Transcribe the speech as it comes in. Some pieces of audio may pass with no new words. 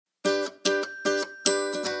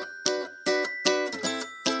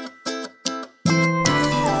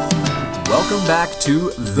Welcome back to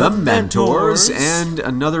The Mentors and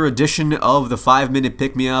another edition of the 5-Minute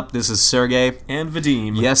Pick-Me-Up. This is Sergey. And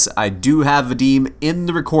Vadim. Yes, I do have Vadim in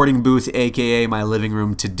the recording booth, aka my living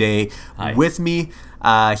room today. Hi. With me.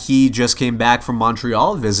 He just came back from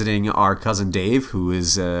Montreal visiting our cousin Dave, who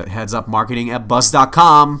is heads up marketing at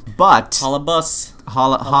bus.com. But Holla bus.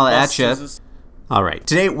 Holla at ya. All right.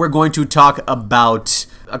 Today we're going to talk about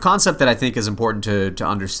a concept that I think is important to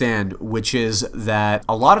understand, which is that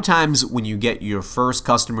a lot of times when you get your first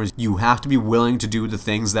customers, you have to be willing to do the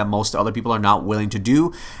things that most other people are not willing to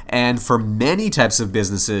do. And for many types of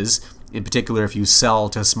businesses, in particular if you sell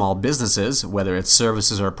to small businesses, whether it's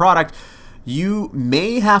services or a product, you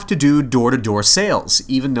may have to do door-to-door sales,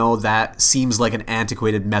 even though that seems like an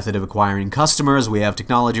antiquated method of acquiring customers. We have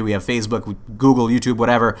technology, we have Facebook, Google, YouTube,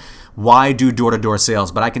 whatever. Why do door-to-door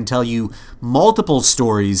sales? But I can tell you multiple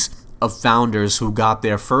stories of founders who got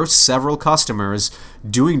their first several customers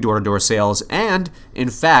doing door-to-door sales, and in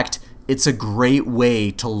fact, it's a great way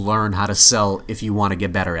to learn how to sell if you want to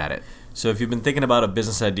get better at it. So if you've been thinking about a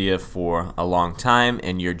business idea for a long time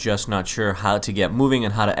and you're just not sure how to get moving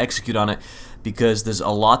and how to execute on it, because there's a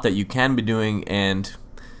lot that you can be doing, and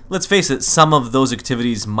let's face it, some of those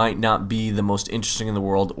activities might not be the most interesting in the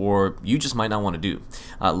world, or you just might not want to do,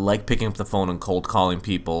 like picking up the phone and cold calling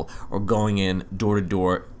people, or going in door to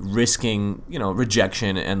door, risking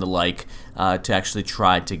rejection and the like, to actually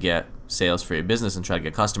try to get sales for your business and try to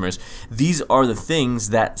get customers. These are the things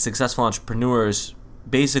that successful entrepreneurs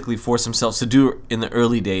basically force themselves to do in the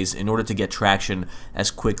early days in order to get traction as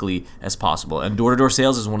quickly as possible. And door-to-door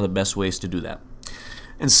sales is one of the best ways to do that.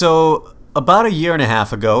 And so about a year and a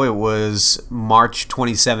half ago, it was March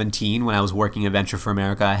 2017, when I was working at Venture for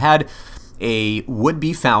America, I had a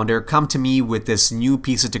would-be founder come to me with this new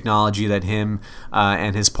piece of technology that him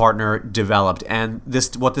and his partner developed. And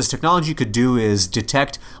what this technology could do is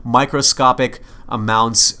detect microscopic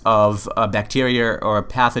amounts of bacteria or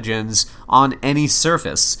pathogens on any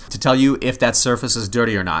surface to tell you if that surface is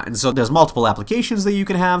dirty or not. And so there's multiple applications that you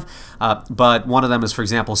can have, but one of them is, for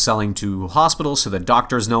example, selling to hospitals so that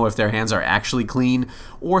doctors know if their hands are actually clean,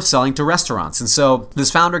 or selling to restaurants. And so this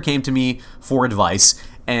founder came to me for advice,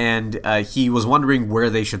 and he was wondering where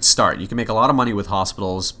they should start. You can make a lot of money with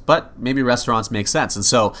hospitals, but maybe restaurants make sense. And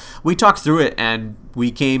so we talked through it, and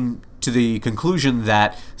we came to the conclusion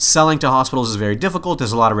that selling to hospitals is very difficult.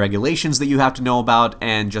 There's a lot of regulations that you have to know about,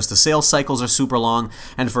 and just the sales cycles are super long.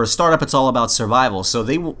 And for a startup, it's all about survival.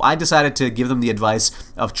 So I decided to give them the advice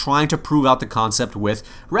of trying to prove out the concept with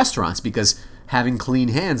restaurants, because having clean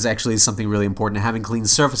hands actually is something really important, and having clean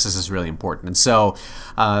surfaces is really important. And so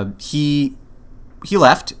he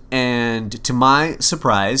left, and to my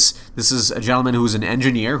surprise, this is a gentleman who's an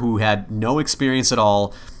engineer who had no experience at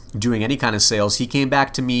all doing any kind of sales. He came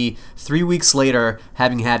back to me 3 weeks later,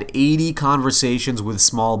 having had 80 conversations with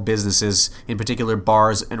small businesses, in particular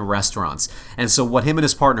bars and restaurants. And so what him and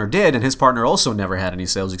his partner did, and his partner also never had any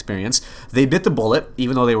sales experience, they bit the bullet,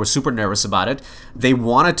 even though they were super nervous about it. They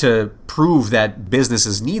wanted to prove that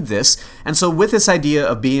businesses need this. And so with this idea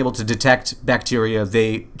of being able to detect bacteria,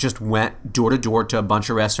 they just went door to door to a bunch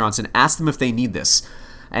of restaurants and asked them if they need this.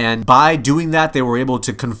 And by doing that, they were able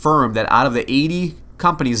to confirm that out of the 80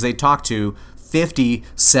 companies they talked to, 50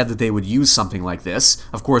 said that they would use something like this.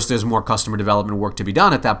 Of course, there's more customer development work to be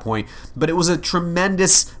done at that point, but it was a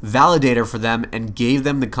tremendous validator for them and gave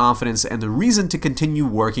them the confidence and the reason to continue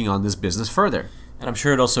working on this business further. And I'm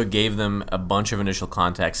sure it also gave them a bunch of initial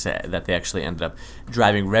contacts that they actually ended up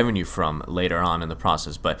driving revenue from later on in the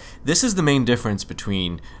process. But this is the main difference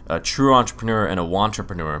between a true entrepreneur and a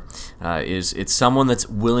wantrepreneur, is it's someone that's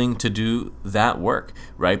willing to do that work,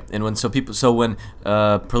 right? And when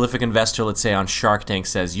a prolific investor, let's say on Shark Tank,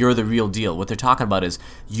 says you're the real deal, what they're talking about is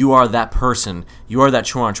you are that person, you are that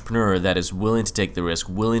true entrepreneur that is willing to take the risk,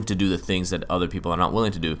 willing to do the things that other people are not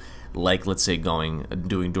willing to do. Like, let's say, doing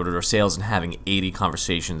door-to-door sales and having 80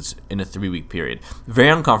 conversations in a 3-week period. Very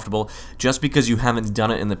uncomfortable. Just because you haven't done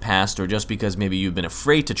it in the past, or just because maybe you've been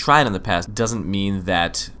afraid to try it in the past, doesn't mean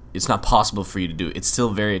that it's not possible for you to do. It's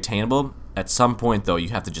still very attainable. At some point, though, you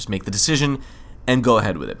have to just make the decision and go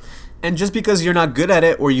ahead with it. And just because you're not good at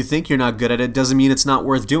it, or you think you're not good at it, doesn't mean it's not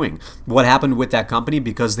worth doing. What happened with that company,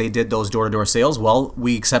 because they did those door-to-door sales? Well,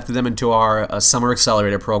 we accepted them into our summer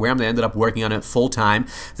accelerator program. They ended up working on it full time.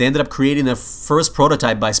 They ended up creating their first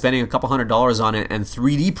prototype by spending a couple $100s on it and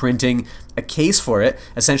 3D printing a case for it,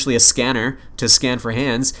 essentially a scanner to scan for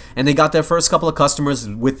hands. And they got their first couple of customers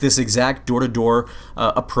with this exact door-to-door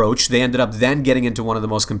approach. They ended up then getting into one of the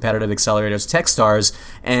most competitive accelerators, Techstars,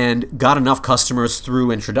 and got enough customers through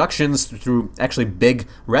introductions, through actually big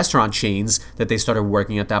restaurant chains that they started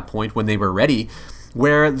working at that point when they were ready.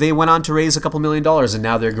 where they went on to raise a couple $1 million and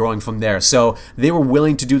now they're growing from there. So they were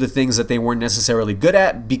willing to do the things that they weren't necessarily good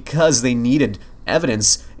at because they needed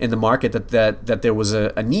evidence in the market that there was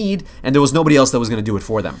a need, and there was nobody else that was going to do it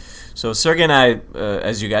for them. So Sergey and I,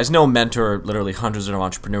 as you guys know, mentor literally hundreds of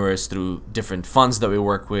entrepreneurs through different funds that we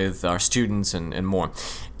work with, our students, and more.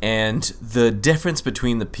 And the difference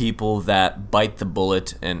between the people that bite the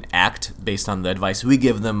bullet and act based on the advice we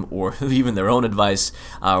give them, or even their own advice,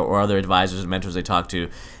 or other advisors and mentors they talk to,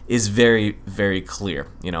 is very, very clear.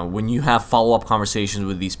 When you have follow-up conversations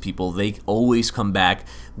with these people, they always come back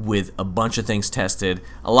with a bunch of things tested,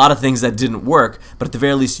 a lot of things that didn't work, but at the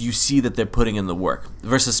very least you see that they're putting in the work.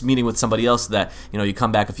 Versus meeting with somebody else that you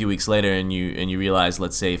come back a few weeks later and you realize,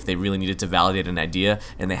 let's say, if they really needed to validate an idea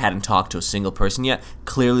and they hadn't talked to a single person yet,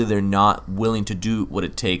 clearly they're not willing to do what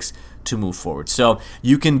it takes to move forward. So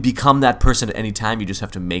you can become that person at any time. You just have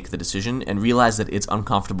to make the decision and realize that it's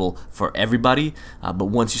uncomfortable for everybody, but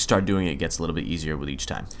once you start doing it, it gets a little bit easier with each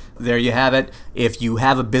time. There you have it. If you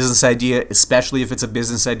have a business idea, especially if it's a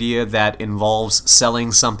business idea that involves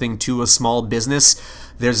selling something to a small business,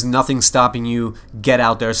 there's nothing stopping you. Get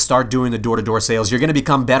out there, start doing the door-to-door sales. You're going to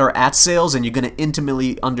become better at sales, and you're going to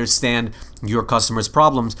intimately understand your customers'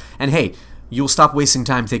 problems. And hey, you'll stop wasting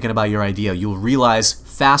time thinking about your idea. You'll realize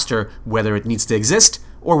faster whether it needs to exist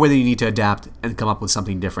or whether you need to adapt and come up with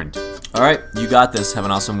something different. All right, you got this. Have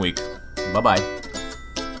an awesome week. Bye-bye.